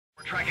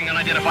Tracking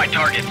unidentified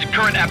targets.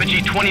 Current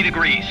apogee 20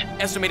 degrees.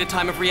 Estimated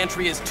time of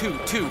re-entry is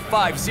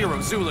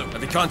 2250 Zulu.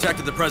 Have you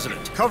contacted the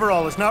president?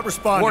 Coverall is not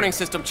responding. Warning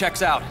system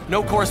checks out.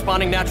 No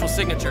corresponding natural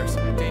signatures.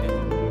 Data.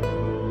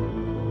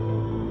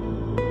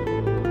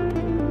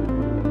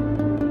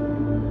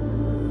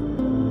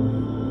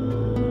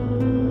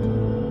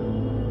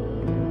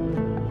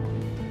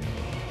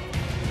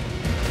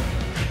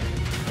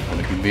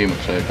 Ainakin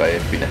viimeksi on joka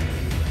epinen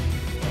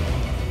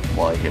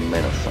vaihe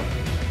menossa.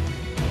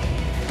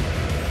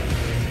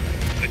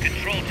 The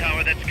control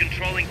tower that's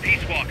controlling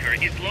Peace Walker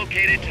is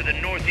located to the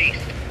northeast.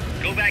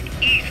 Go back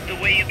east the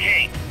way you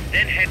came,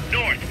 then head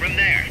north from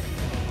there.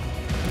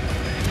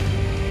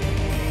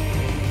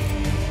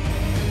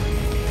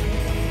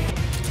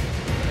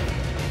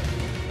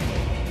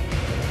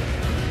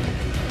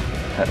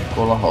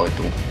 Herkkola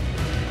hoituu.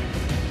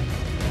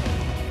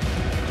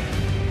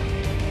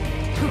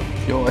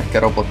 Joo, ehkä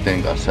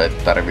robottien kanssa ei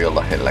tarvi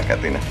olla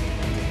helläkätinen.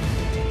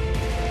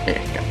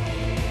 Ehkä.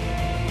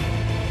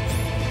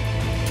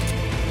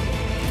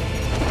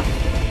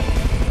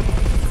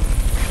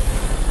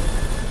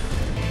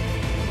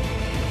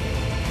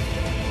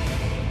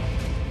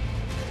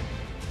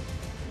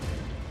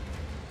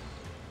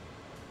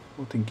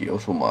 Otinkin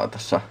osumaa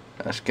tässä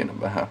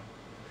äsken vähän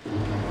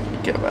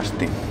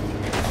ikävästi.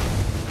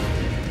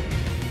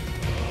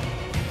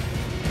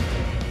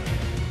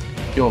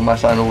 Joo, mä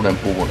sain uuden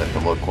puvun,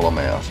 että voi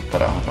 3 asetta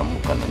rahansa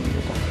mukana, niin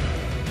jota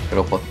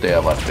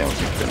robotteja varten on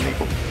sitten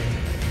niinku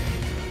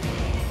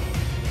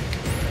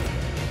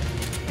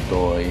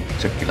toi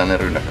tsekkiläinen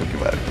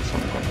rynnäkkökivääri tuossa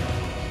mukana.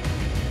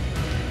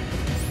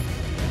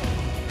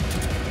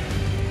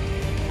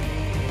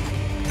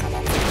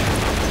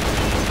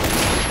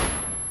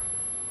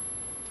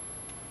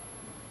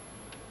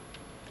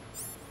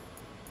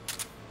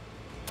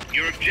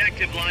 Your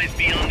objective lies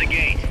beyond the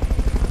gate.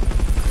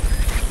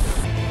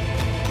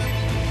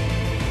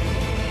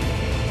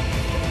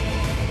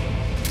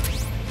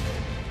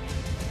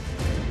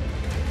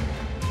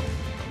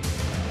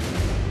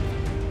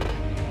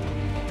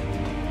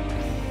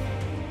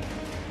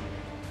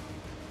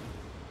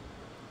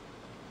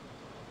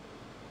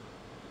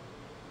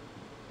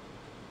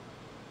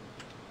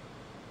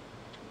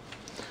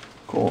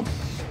 Cool.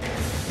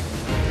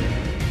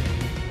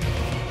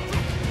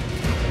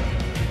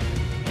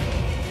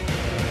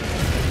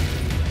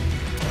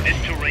 This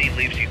terrain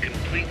leaves you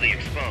completely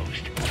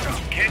exposed.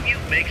 Can you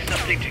make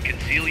something to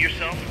conceal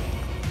yourself?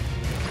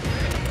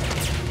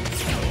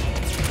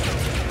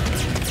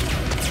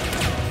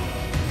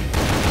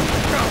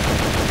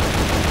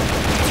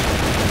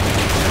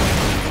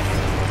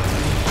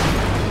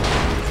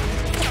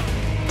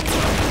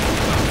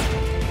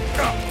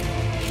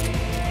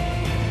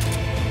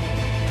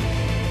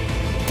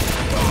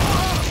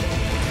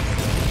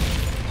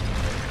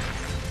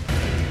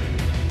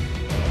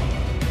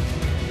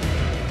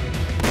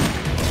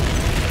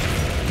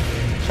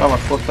 Saavat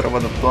kohta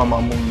ruveta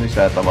tuomaan mun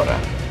lisää tavaraa.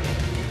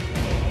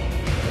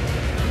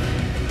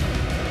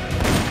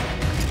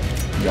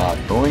 Ja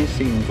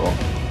toisinko?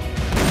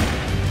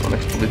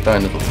 Onneksi tuli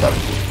tainotut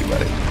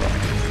tarkkuuskivääri mukaan.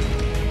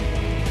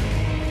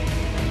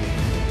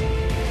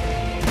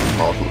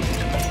 Mä osuisin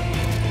sillä.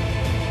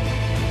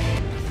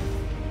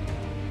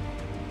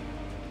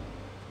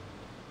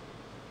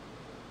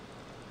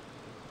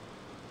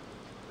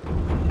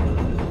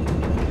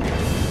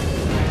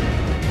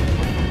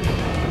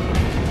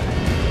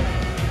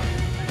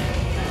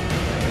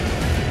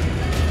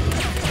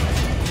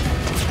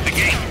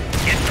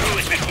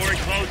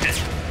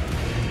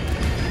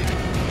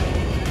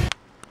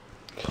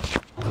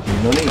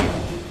 No niin.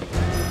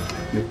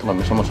 Nyt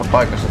olemme samassa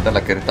paikassa.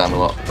 Tällä kertaa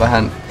meillä on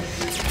vähän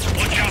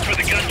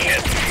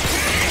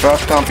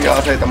raskaampia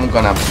aseita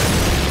mukana.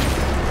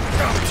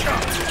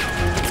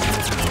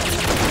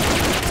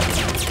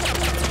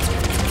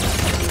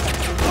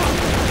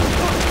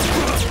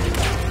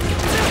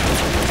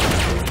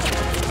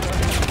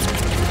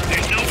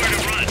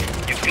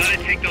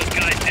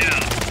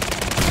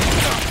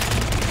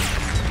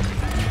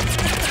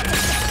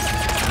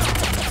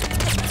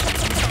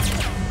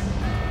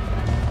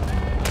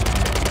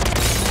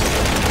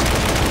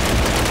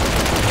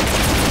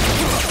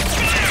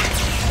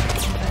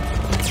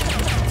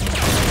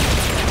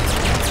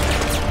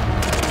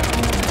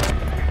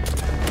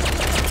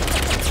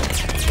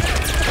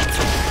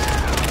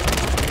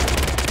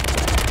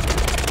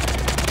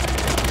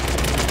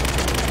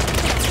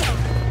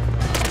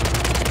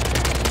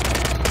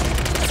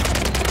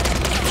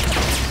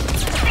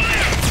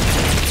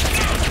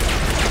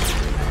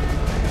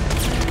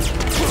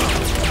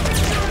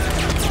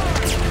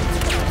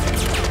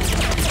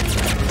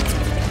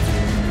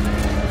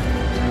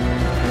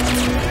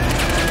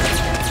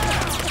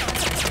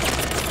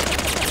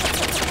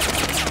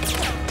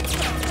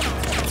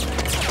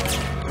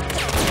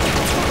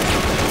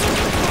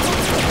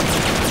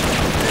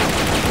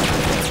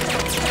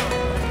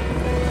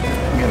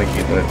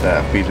 Mielenkiintoinen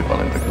tää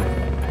biisivalinta kyllä.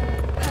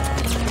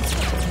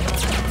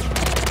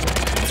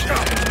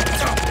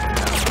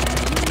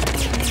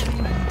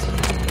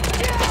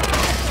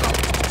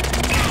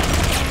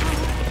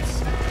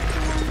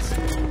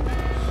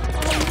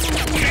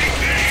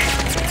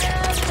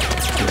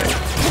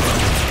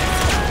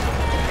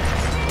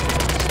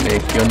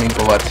 niin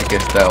kova, että se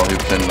kestää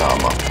ohjuksen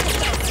naamaa.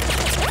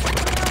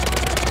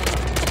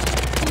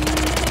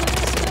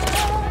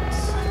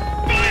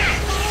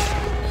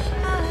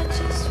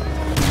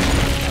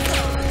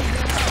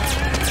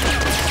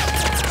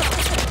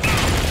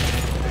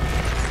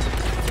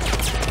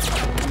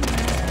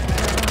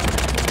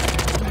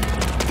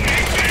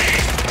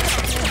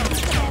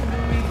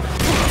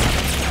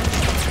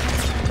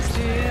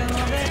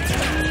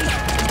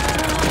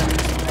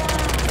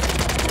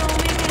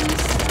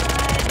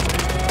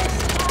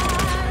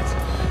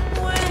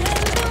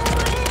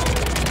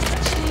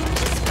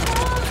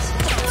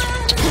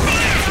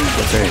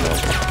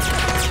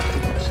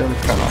 Se oli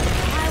granaatti.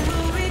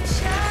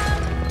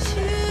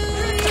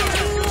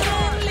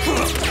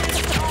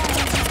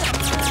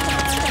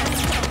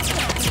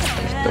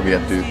 Sitten on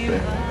vielä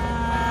tyyppejä.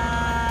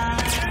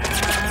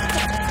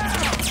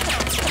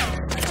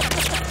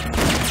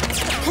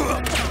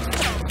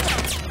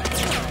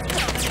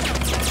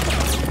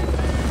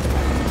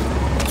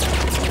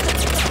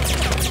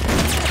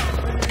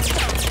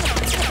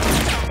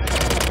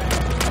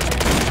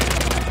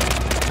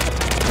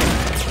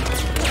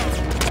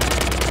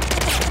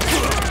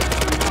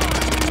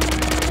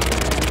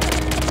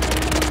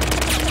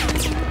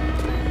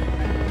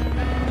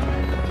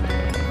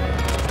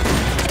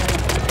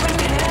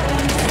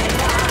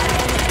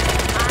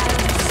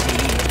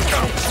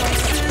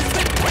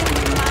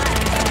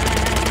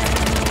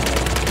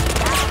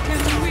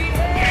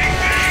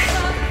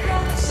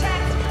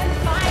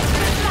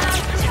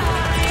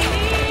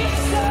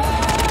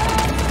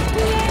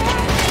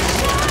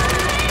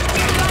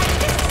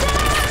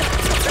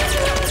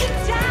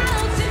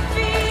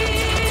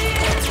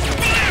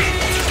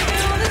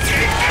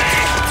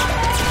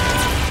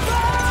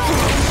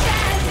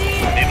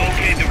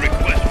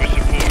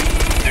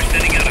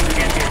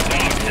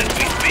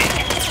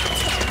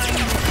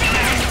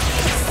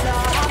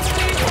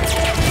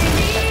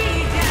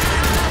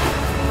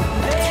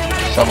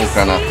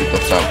 Savugranaatti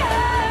tuossa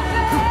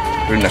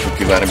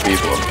rynnäkkökiväärin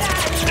piipuolella.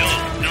 No,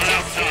 not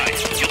outside.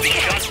 You'll be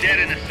shot dead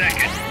in a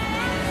second.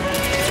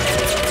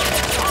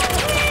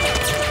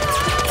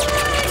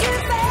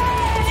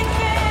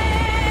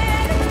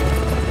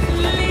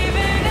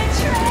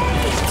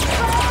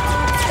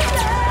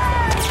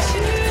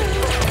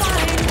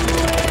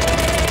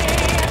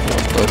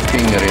 Toi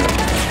Stingeri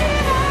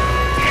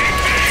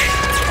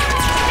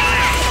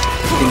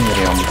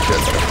ammut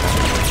sieltä.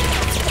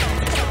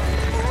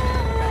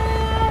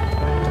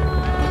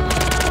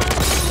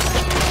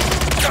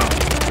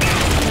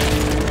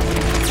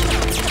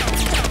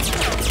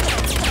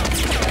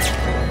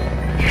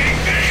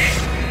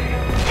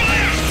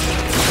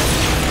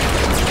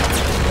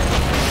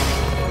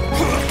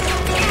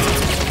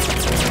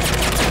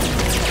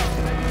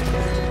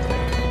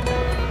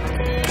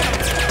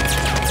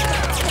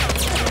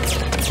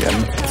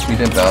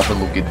 Miten tää ase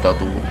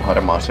lukittautuu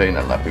harmaan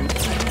seinän läpi?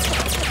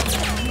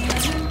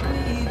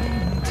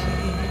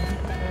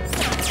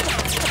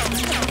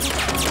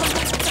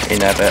 Ei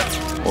näitä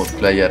oo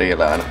kyllä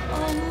järjellä aina.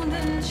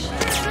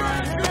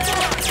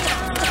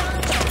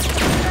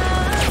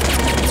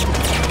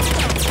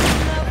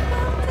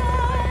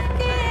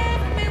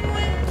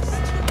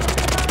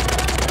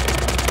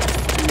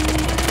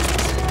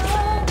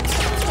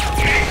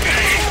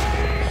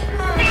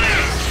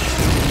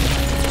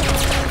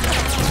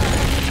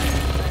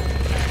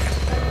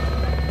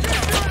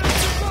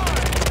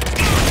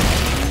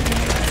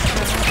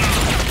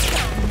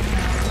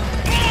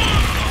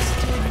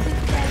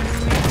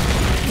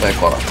 Tai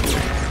kolattu.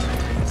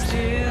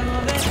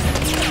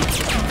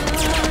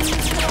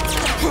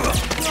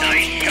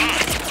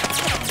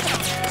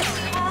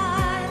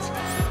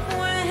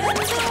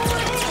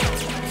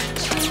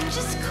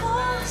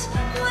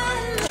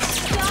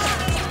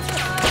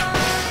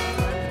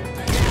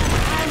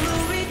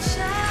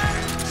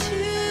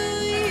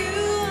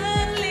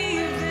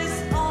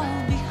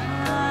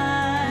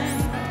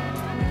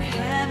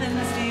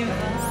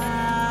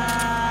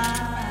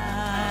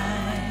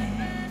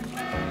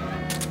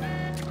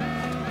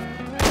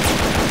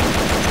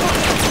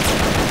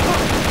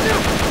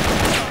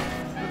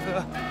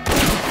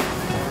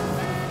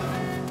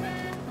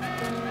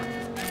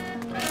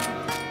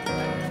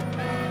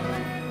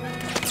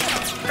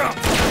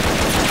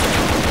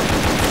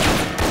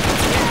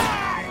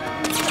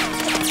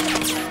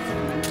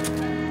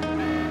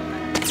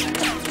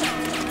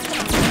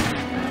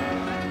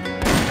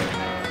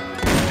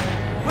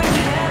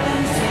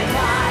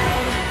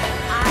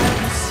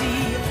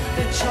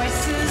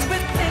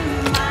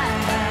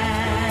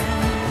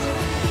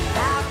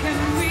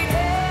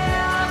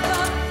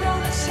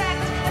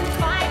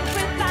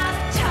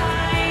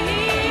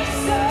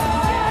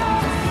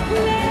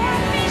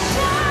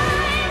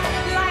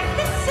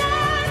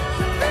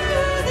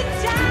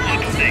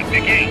 The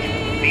gate.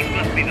 These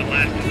must be the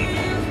last of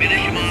them.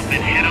 Finish them off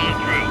and head on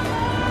through.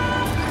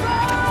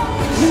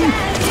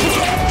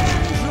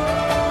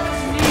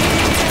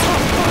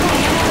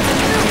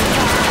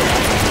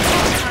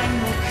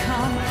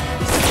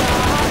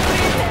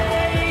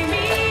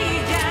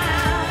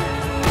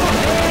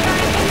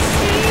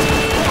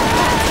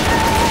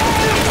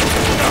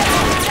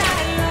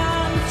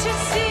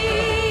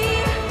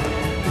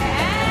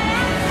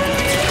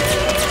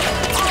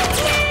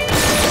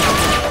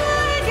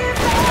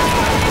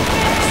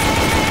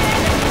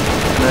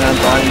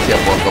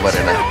 toisia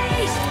puolikavereina.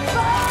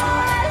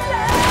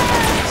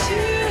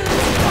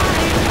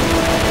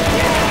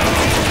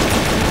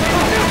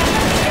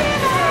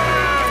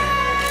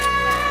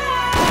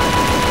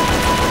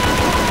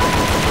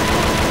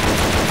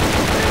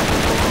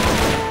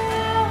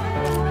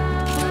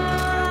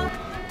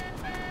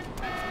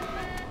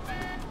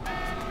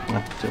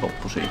 Se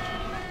loppui siitä.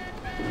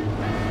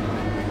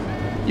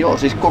 Joo,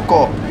 siis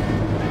koko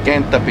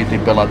kenttä piti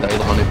pelata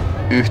ilman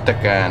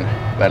yhtäkään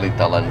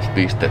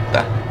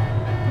välitallennuspistettä.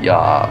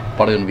 Ja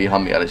paljon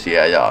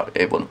vihamielisiä ja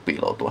ei voinut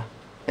piiloutua.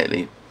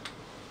 Eli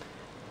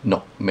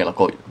no,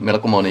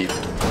 melko moni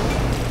juttu.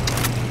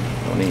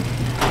 No niin,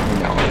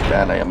 minä olen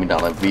täällä ja minä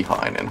olen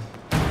vihainen.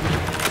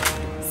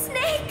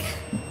 Snake!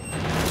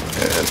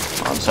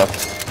 Ansa.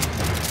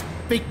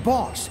 Big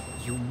boss,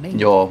 you made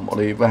Joo,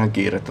 oli vähän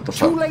kiirettä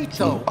tuossa too late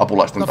though.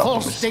 apulaisten The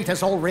false tappumisessa.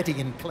 data's already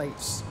in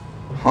place.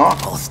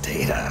 False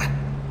data?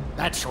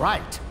 That's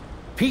right.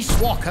 Peace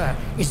Walker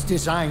is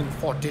designed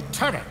for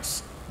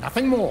deterrence,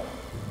 nothing more.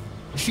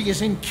 She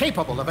is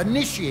incapable of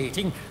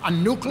initiating a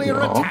nuclear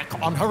attack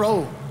on her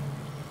own.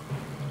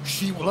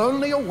 She will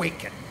only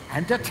awaken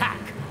and attack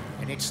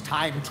when it's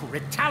time to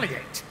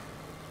retaliate.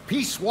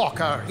 Peace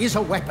Walker is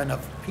a weapon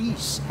of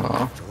peace,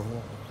 after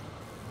all.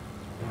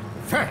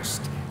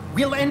 First,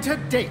 we'll enter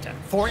data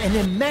for an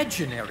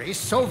imaginary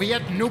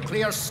Soviet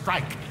nuclear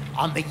strike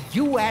on the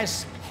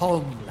U.S.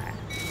 homeland.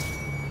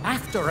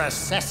 After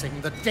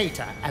assessing the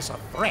data as a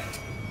threat,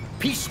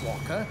 Peace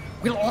Walker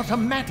will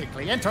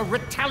automatically enter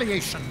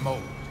retaliation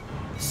mode,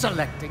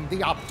 selecting the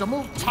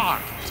optimal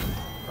target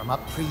from a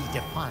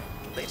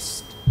predefined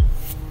list.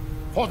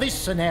 For this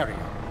scenario,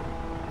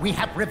 we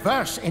have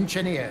reverse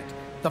engineered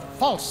the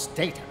false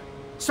data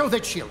so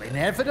that she'll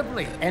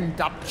inevitably end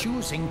up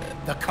choosing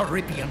the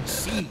Caribbean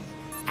Sea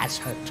as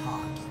her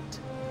target.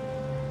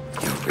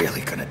 You're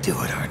really gonna do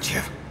it, aren't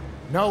you?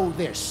 Know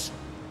this.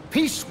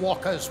 Peace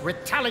Walker's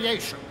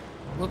retaliation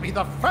will be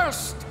the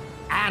first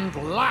and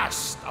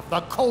last of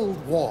the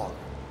Cold War.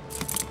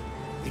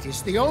 It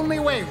is the only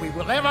way we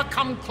will ever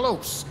come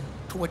close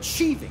to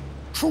achieving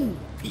true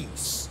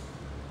peace.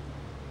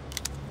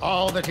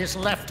 All that is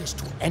left is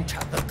to enter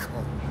the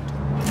code.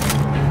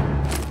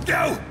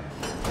 Go!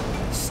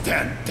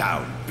 Stand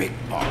down, big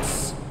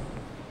boss.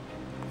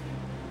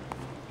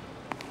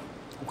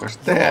 Kukas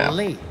You're tää?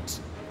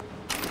 late.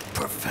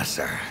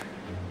 Professor.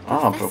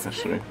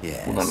 Professori.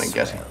 Punainen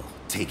käsi. well,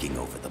 taking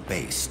over the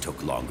base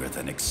took longer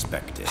than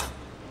expected.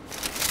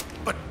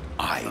 But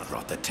I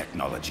brought the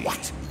technology.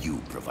 What?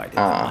 You provided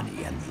the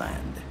money and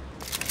land.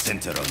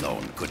 Center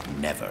alone could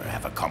never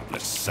have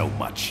accomplished so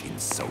much in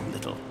so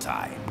little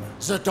time.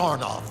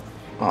 Zadornov,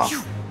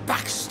 you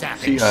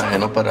backstabbing Sijainen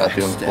son of a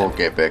operaation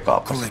KGB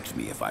kaappasi. Correct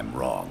me if I'm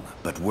wrong,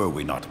 but were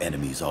we not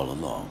enemies all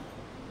along?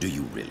 Do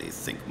you really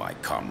think my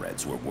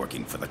comrades were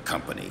working for the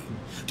company?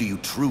 Do you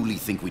truly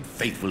think we'd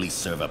faithfully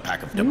serve a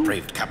pack of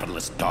depraved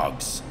capitalist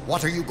dogs?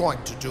 What are you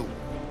going to do?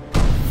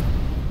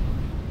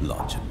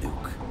 Launch a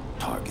nuke.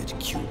 Target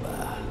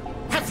Cuba.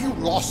 Have you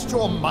lost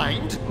your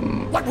mind?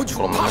 What would you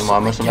Kolmannen possibly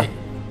maailmansota. gain?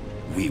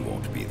 We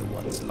won't be the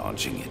ones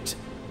launching it.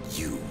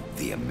 You,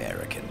 the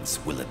Americans,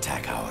 will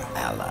attack our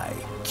ally,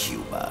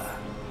 Cuba.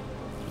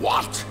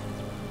 What?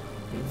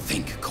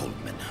 Think,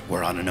 Coldman.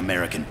 We're on an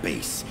American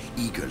base,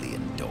 eagerly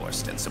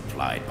endorsed and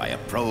supplied by a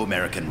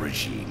pro-American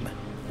regime.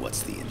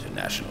 What's the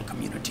international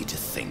community to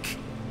think?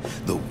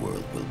 The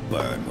world will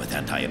burn with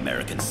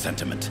anti-American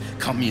sentiment.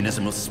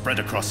 Communism will spread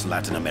across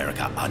Latin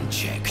America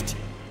unchecked.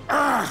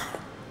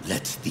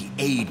 Let the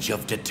age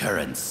of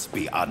deterrence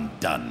be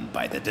undone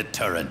by the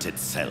deterrent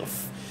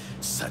itself.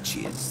 Such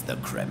is the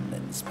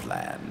Kremlin's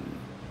plan.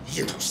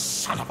 You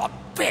son of a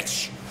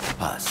bitch!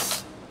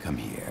 Us, come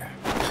here.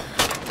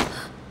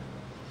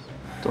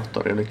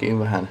 Tohtori olikin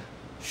vähän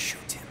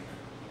Shoot him.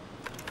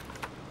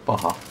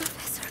 paha.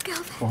 Professor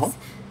Galvez. Oho.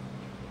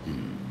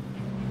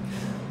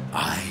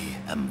 I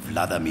am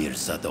Vladimir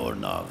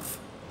Zadornov.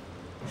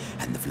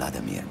 And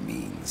Vladimir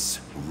means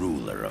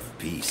ruler of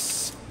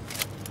peace.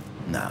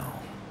 Now,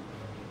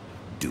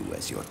 do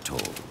as you're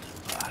told,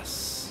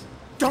 boss.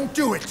 Don't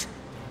do it!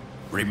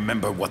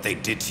 Remember what they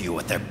did to you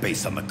at their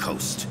base on the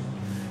coast.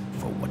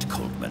 For what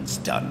Coldman's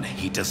done,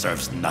 he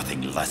deserves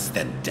nothing less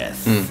than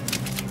death.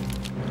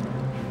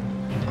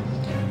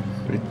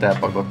 Yrittää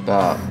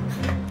pakottaa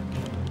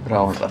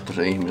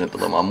rauhantahtoisen ihmisen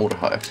tulemaan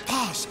murhaajaksi.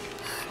 Boss,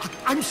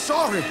 I'm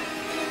sorry.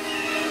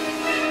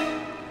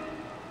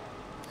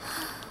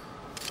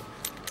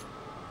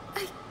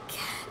 I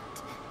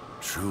can't.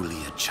 Truly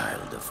a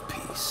child of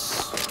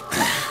peace.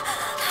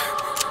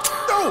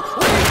 No,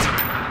 wait!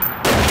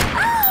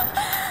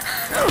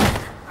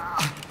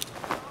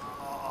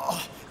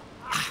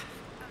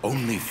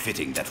 Only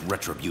fitting that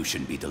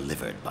retribution be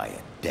delivered by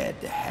a dead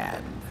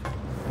hand.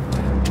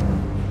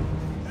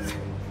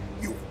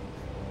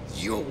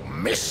 You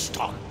missed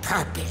on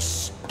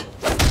purpose.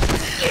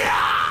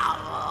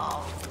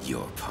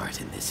 Your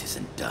part in this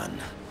isn't done.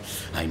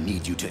 I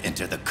need you to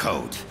enter the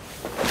code.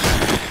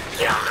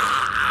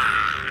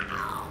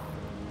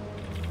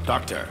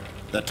 Doctor,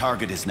 the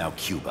target is now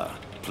Cuba.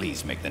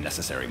 Please make the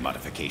necessary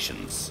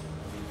modifications.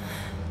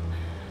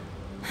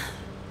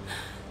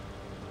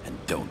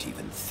 Don't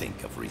even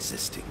think of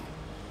resisting.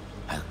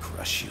 I'll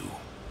crush you,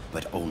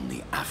 but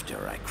only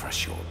after I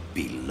crush your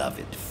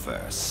beloved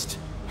first.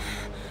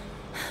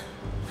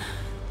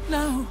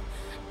 No.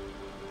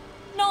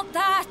 Not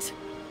that.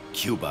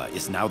 Cuba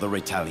is now the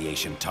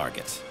retaliation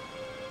target.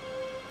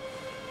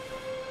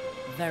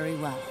 Very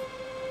well.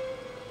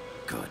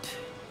 Good.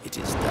 It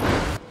is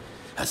done.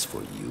 As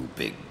for you,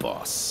 big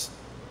boss,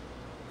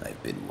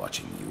 I've been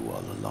watching you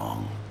all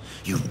along.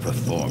 You've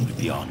performed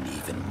beyond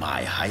even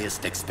my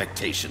highest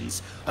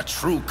expectations. A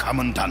true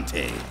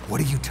comandante.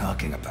 What are you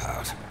talking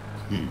about?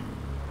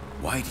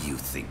 Why do you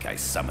think I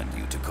summoned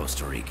you to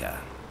Costa Rica?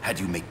 Had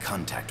you made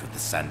contact with the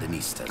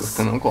Sandinistas?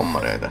 Koska ne on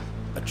kommareita.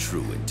 A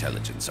true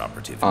intelligence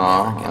operative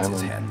never gets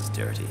his aivan. hands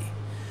dirty.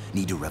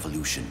 Need a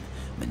revolution?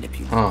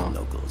 Manipulate the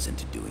locals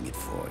into doing it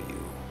for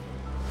you.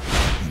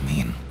 You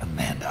mean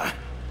Amanda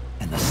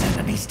and the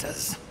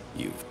Sandinistas?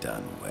 You've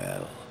done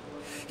well.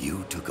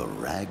 You took a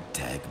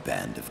ragtag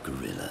band of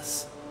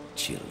guerrillas,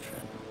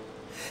 children,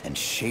 and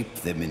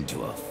shaped them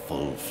into a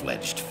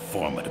full-fledged,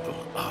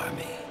 formidable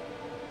army.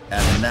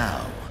 And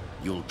now,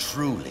 you'll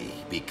truly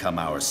become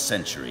our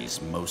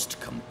century's most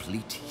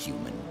complete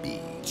human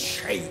being.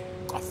 Che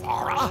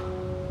Guevara?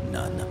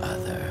 None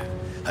other.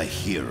 A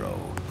hero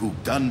who,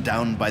 gunned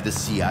down by the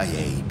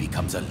CIA,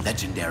 becomes a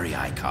legendary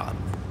icon.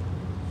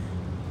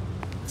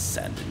 The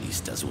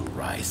Sandinistas will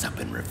rise up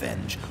in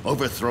revenge,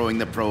 overthrowing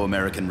the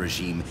pro-American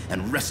regime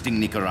and wresting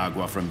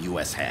Nicaragua from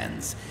US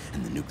hands.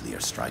 And the nuclear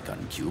strike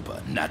on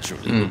Cuba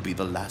naturally will be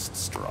the last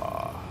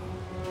straw.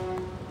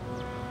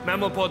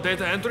 Mammal pod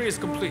data entry is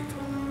complete.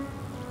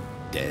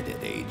 Dead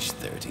at age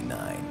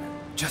 39,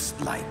 just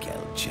like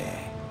El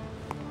Che.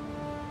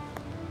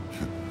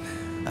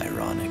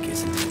 Ironic,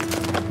 isn't it?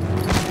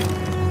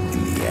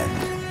 In the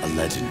end, a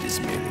legend is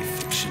merely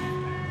fiction.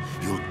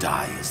 You'll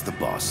die as the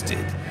boss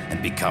did,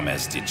 and become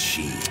as did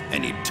she,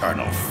 an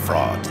eternal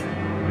fraud.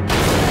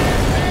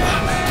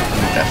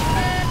 Mitäs?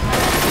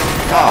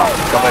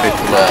 Kaveri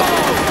tulee.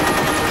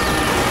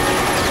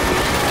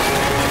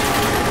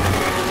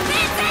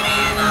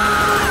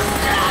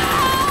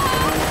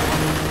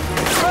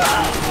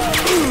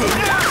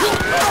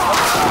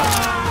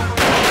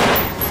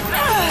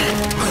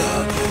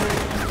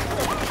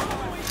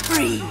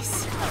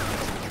 Freeze.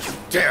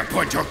 Dare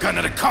point your gun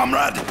at a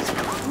comrade?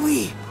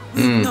 We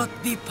will not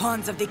be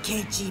pawns of the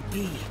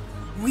KGB.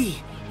 We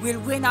will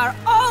win our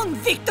own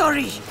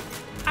victory.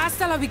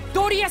 Hasta la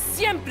victoria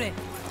siempre.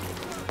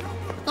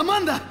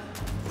 Amanda!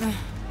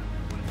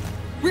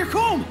 We're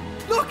home!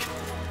 Look!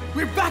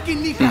 We're back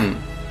in Nica!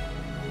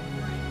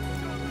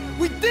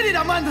 We did it,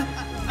 Amanda!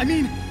 I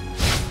mean...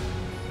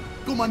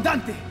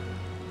 Comandante!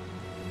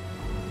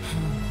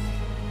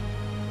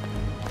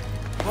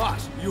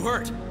 Boss, you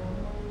hurt?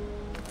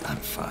 I'm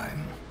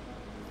fine.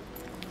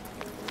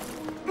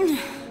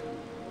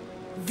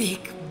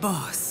 Big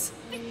boss.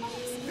 Big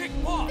boss!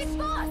 Big boss! Big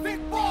boss! Big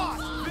boss!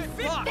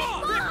 Big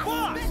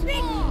boss!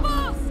 Big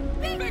boss!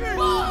 Big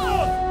boss!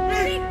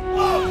 Big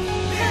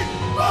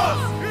boss!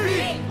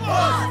 Big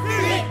boss!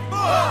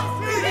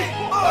 Big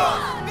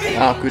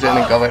boss!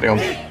 Kyseinen kaveri on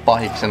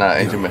pahiksena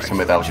ensimmäisessä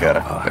Metal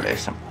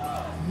Gear-peleissä.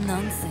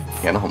 Nonsense.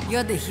 Hieno homma.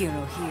 You're the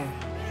hero here.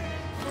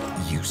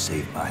 You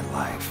saved my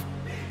life.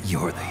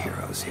 You're the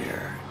heroes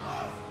here.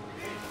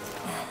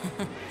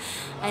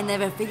 I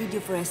never figured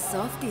you for a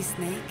softie,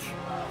 Snake.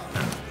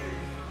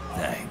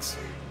 Thanks.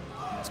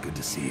 It's good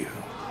to see you.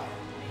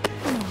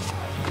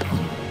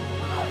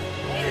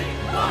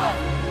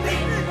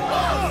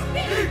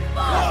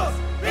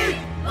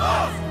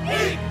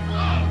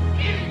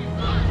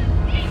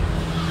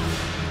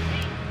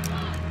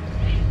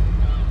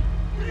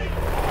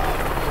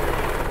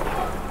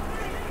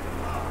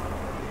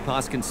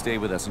 Paz can stay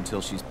with us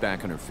until she's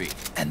back on her feet.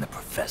 And the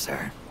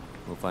professor?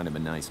 We'll find him a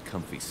nice,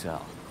 comfy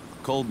cell.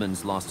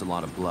 Coldman's lost a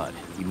lot of blood.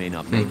 He may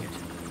not make it.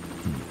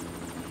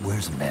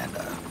 Where's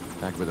Amanda?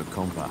 Back with her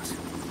compas.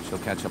 She'll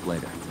catch up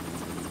later.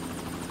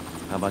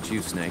 How about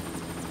you, Snake?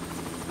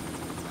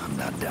 I'm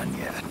not done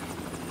yet.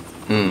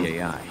 The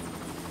AI.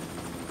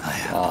 I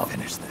have to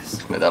finish this.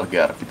 Yksi Metal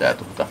Gear pitää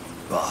tuhta.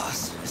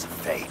 Boss is a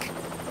fake.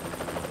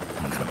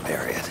 I'm gonna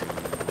bury it.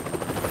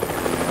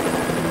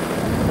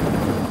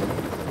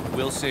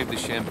 We'll save the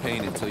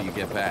champagne until you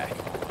get back.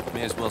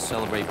 May as well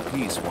celebrate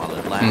peace while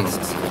it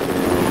lasts.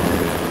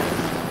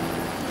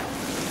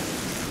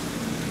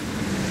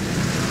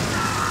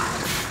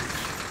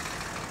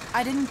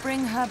 I didn't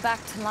bring her back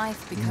to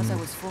life because I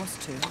was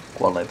forced to.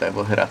 Kuolleita ei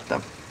voi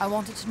herättää. I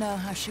wanted to know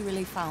how she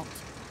really felt.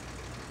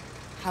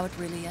 How it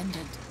really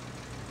ended.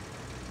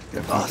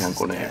 Ja mikään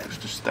kone ei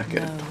pysty sitä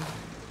kertomaan. No,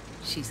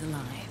 she's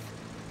alive.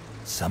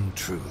 Some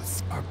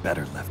truths are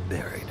better left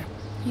buried.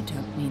 You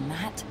don't mean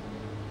that.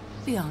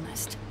 Be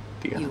honest.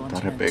 Tiedän You want to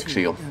know tarpeeksi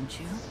too, jo. don't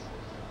you?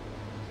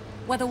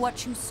 Whether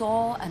what you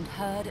saw and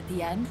heard at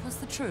the end was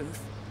the truth.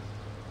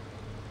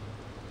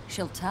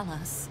 She'll tell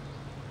us.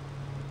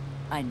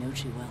 I know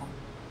she will.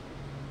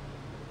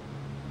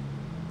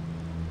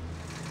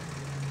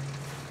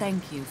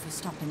 Thank you for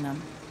stopping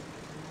them.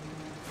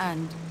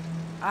 And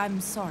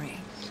I'm sorry.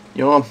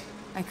 Joo,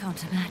 I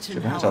can't imagine se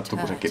vähän how it sattuu,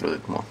 kun sä hurt.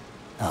 kirjoitit mua.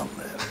 I'll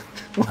live.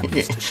 I'm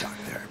used to shock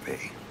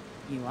therapy.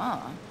 You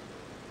are?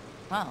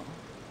 Well,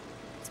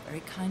 it's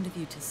very kind of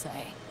you to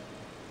say.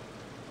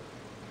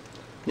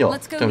 Joo,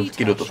 tämmöisen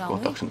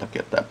kidutuskohtauksen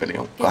takia tää peli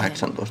on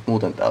 18,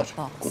 muuten tää olisi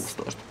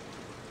 16.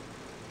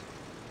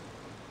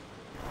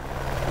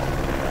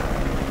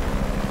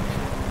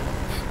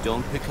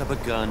 Don't pick up a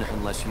gun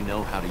unless you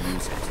know how to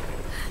use it.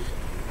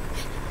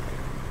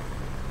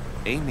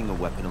 Aiming a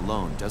weapon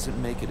alone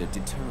doesn't make it a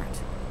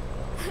deterrent.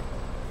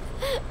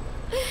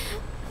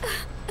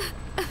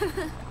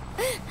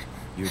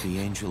 You're the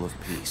angel of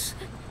peace.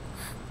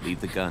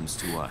 Leave the guns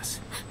to us.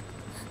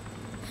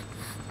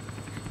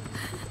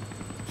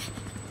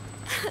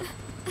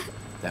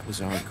 That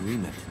was our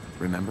agreement,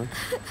 remember?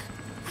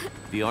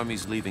 The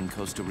army's leaving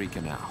Costa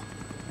Rica now.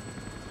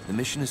 The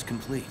mission is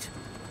complete.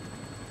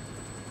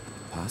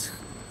 Paz?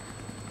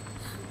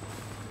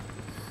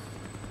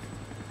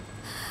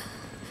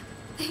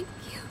 Thank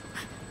you.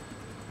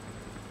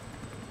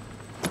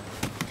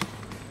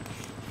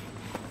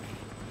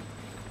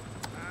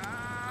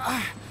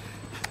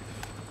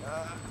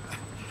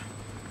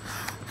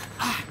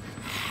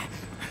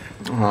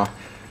 Aha.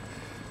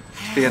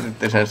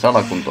 Piirsitte sen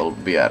salakun tuolla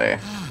viereen.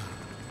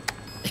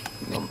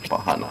 No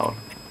pahana on.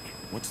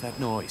 What's that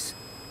noise?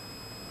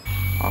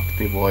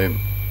 Aktivoi.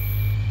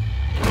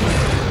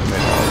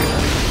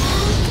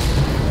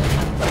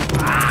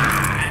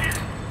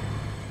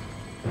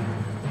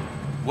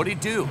 What'd he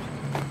do?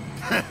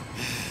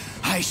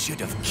 I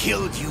should have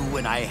killed you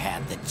when I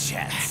had the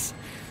chance.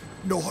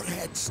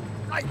 NORAD's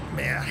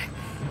nightmare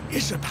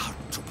is about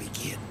to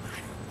begin.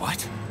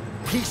 What?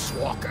 Peace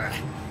Walker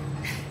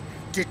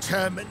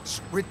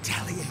determines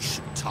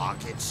retaliation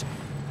targets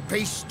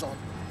based on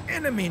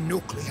enemy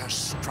nuclear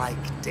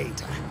strike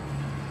data.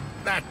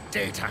 That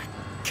data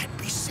can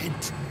be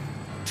sent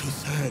to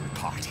third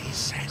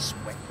parties as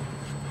well.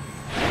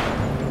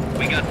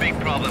 We got big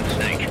problems,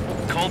 Snake.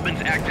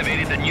 Coldman's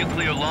activated the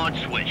nuclear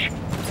launch switch.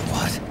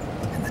 What?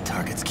 And the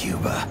target's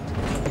Cuba.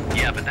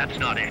 Yeah, but that's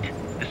not it.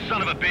 The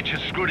son of a bitch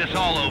has screwed us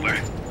all over.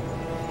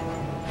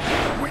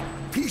 When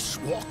Peace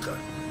Walker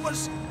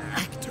was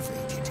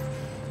activated,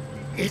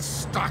 it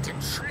started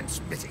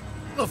transmitting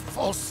the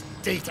false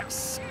data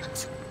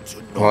set to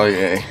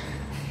NORAD.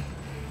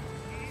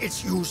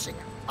 It's using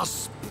a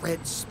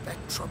spread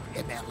spectrum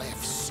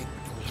MLF signal.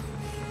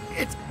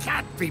 It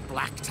can't be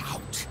blacked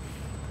out,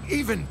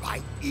 even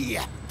by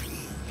EMP.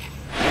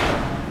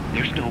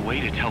 There's no way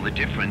to tell the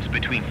difference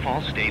between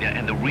false data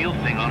and the real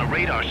thing on a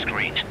radar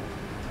screen.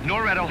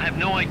 NORAD'll have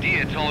no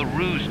idea it's all a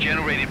ruse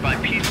generated by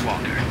Peace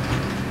Walker.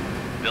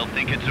 They'll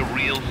think it's a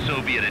real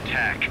Soviet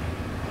attack.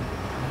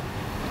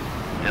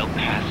 They'll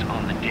pass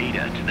on the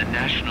data to the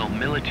National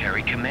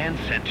Military Command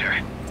Center.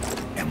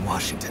 And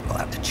Washington will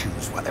have to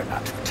choose whether or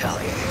not to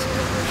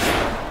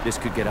retaliate. This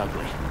could get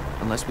ugly.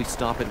 Unless we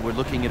stop it, we're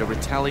looking at a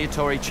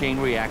retaliatory chain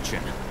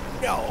reaction.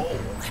 No.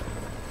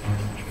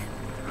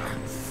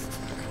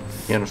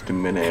 Hienosti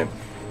menee.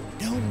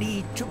 No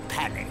need to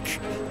panic.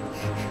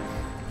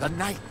 The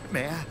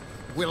nightmare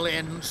will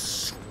end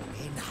soon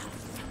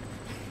enough.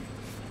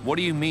 What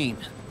do you mean?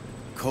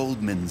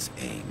 Coldman's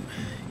aim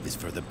is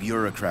for the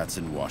bureaucrats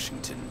in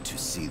Washington to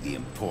see the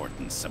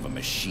importance of a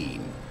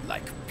machine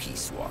like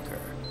Peace Walker.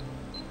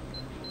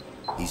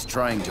 He's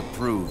trying to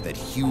prove that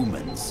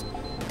humans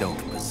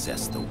don't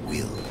possess the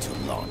will to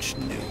launch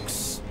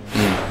nukes.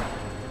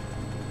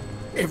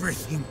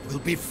 Everything will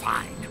be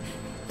fine.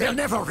 They'll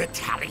never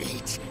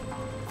retaliate.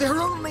 They're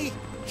only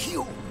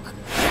human.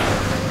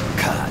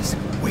 Kaz,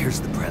 where's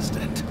the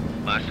president?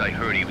 Last I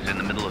heard, he was in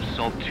the middle of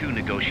SALT II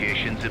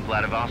negotiations in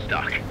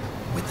Vladivostok.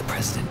 With the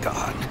president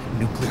gone,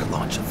 Nuclear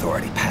Launch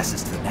Authority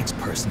passes to the next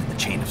person in the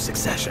chain of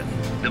succession.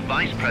 The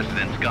vice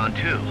president's gone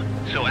too.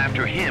 So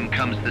after him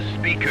comes the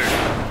speaker.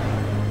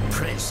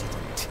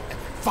 President,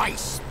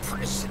 vice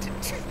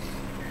president.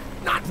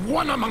 Not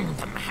one among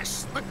them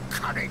has the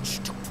courage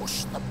to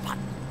push the button.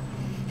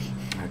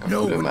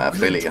 No one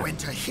will go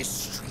into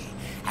history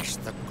as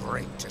the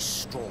great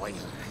destroyer.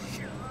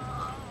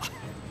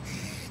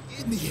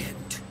 In the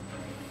end,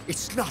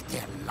 it's not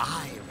their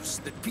lives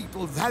that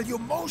people value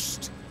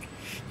most.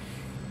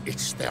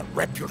 It's their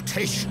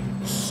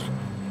reputations.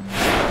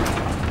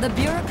 The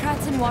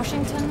bureaucrats in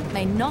Washington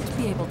may not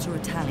be able to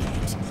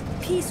retaliate.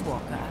 Peace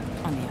Walker,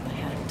 on the other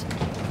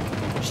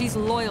hand. She's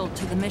loyal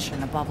to the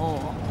mission above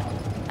all.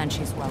 And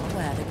she's well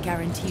aware that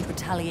guaranteed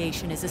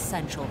retaliation is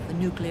essential for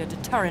nuclear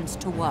deterrence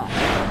to work.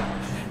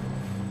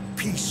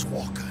 Peace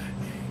Walker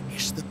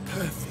is the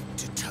perfect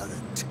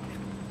deterrent.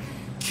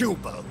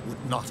 Cuba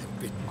would not have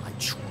been my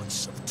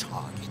choice of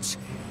targets.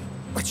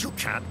 But you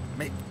can't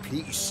make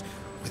peace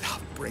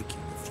without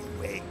breaking a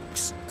few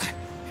eggs.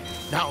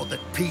 Now that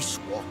Peace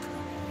Walker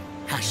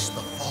has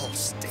the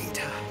false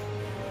data,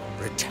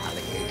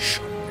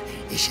 retaliation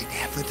is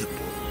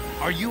inevitable.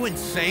 Are you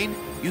insane?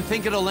 You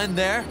think it'll end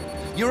there?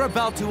 You're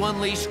about to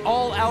unleash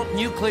all-out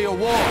nuclear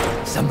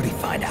war! Somebody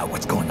find out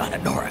what's going on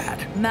at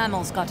NORAD.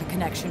 Mammal's got a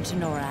connection to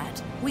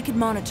NORAD. We could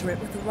monitor it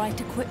with the right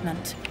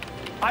equipment.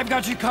 I've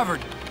got you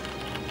covered.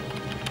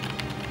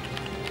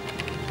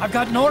 I've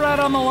got NORAD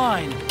on the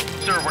line.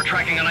 Sir, we're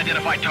tracking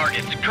unidentified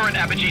targets. Current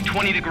apogee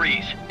 20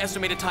 degrees.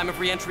 Estimated time of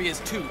re-entry is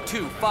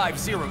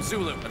 2250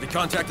 Zulu. Have you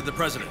contacted the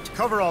president?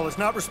 Coverall is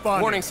not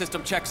responding. Warning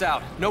system checks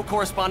out. No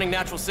corresponding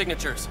natural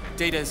signatures.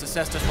 Data is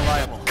assessed as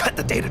reliable. Cut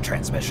the data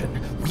transmission.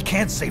 We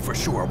can't say for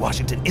sure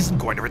Washington isn't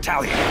going to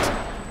retaliate.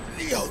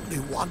 The only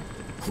one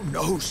who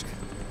knows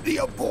the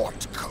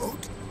abort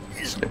code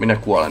is... Ja minä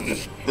kuolen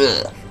nyt.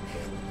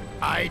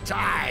 I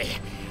die.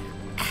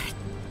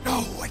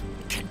 No one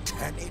can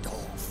turn it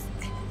off.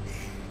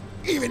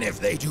 Even if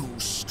they do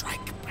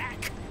strike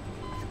back,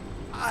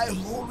 I'll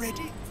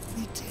already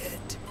be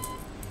dead.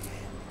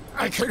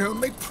 I can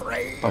only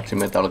pray. Paitsi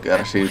Metal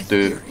Gear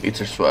siirtyy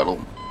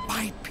itsesuojelun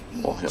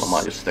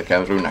ohjelmaan, jos sitä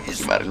käy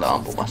rynnäkkökiväärillä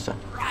ampumassa.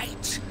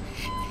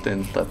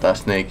 Sitten taitaa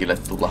Snakeille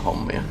tulla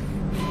hommia.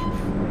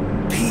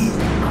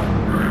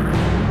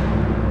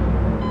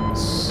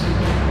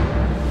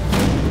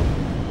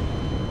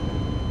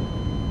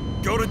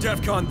 Go to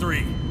DEFCON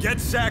 3. Get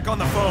Zack on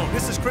the phone.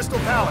 This is Crystal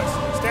Palace.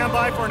 Stand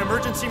by for an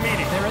emergency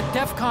meeting. They're at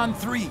DEFCON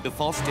 3. The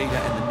false data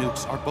and the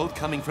nukes are both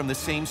coming from the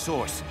same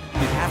source.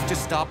 We have to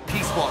stop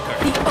Peace Walker.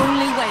 The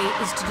only way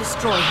is to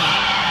destroy her.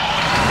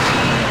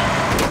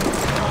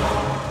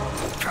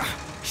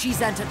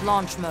 She's entered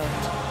launch mode.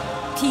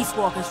 Peace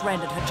Walker's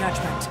rendered her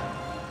judgment.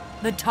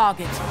 The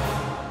target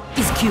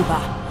is Cuba.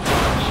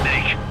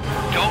 Snake,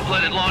 don't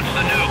let it launch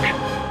the nuke.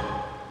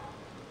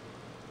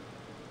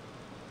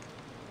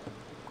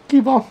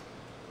 Kiva.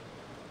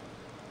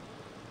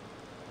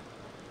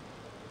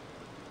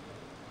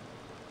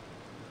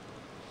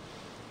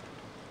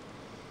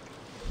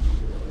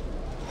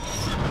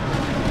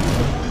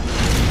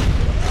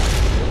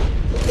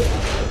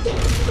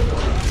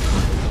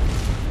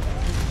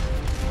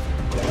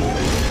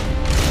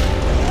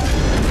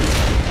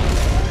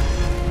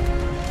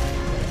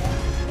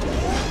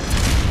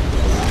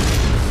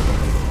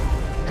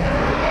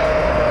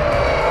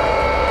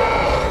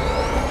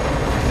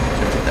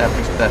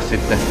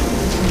 Sitten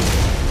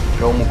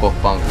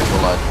romukoppaan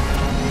kuullaan.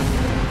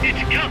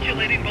 It's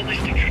calculating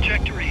ballistic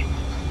trajectory.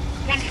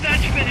 Once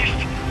that's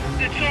finished,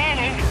 it's all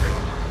over.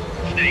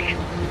 Snake,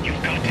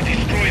 you've got to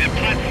destroy the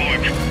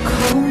platform.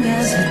 Cold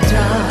as a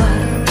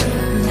dog.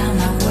 Now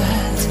my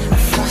words are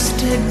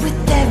frosted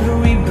with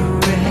every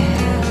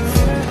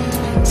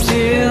breath.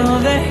 Still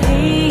the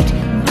hate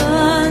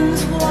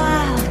burns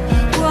wild,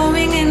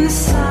 growing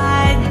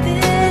inside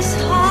this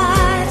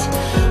heart.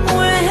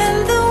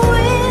 When the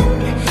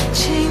wind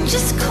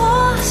changes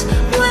course,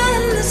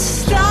 when the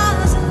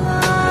stars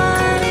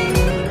align,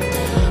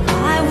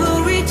 I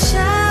will reach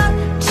out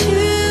to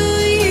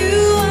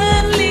you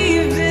and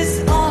leave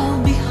this all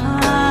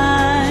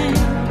behind.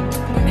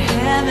 When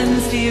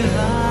heavens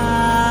divide.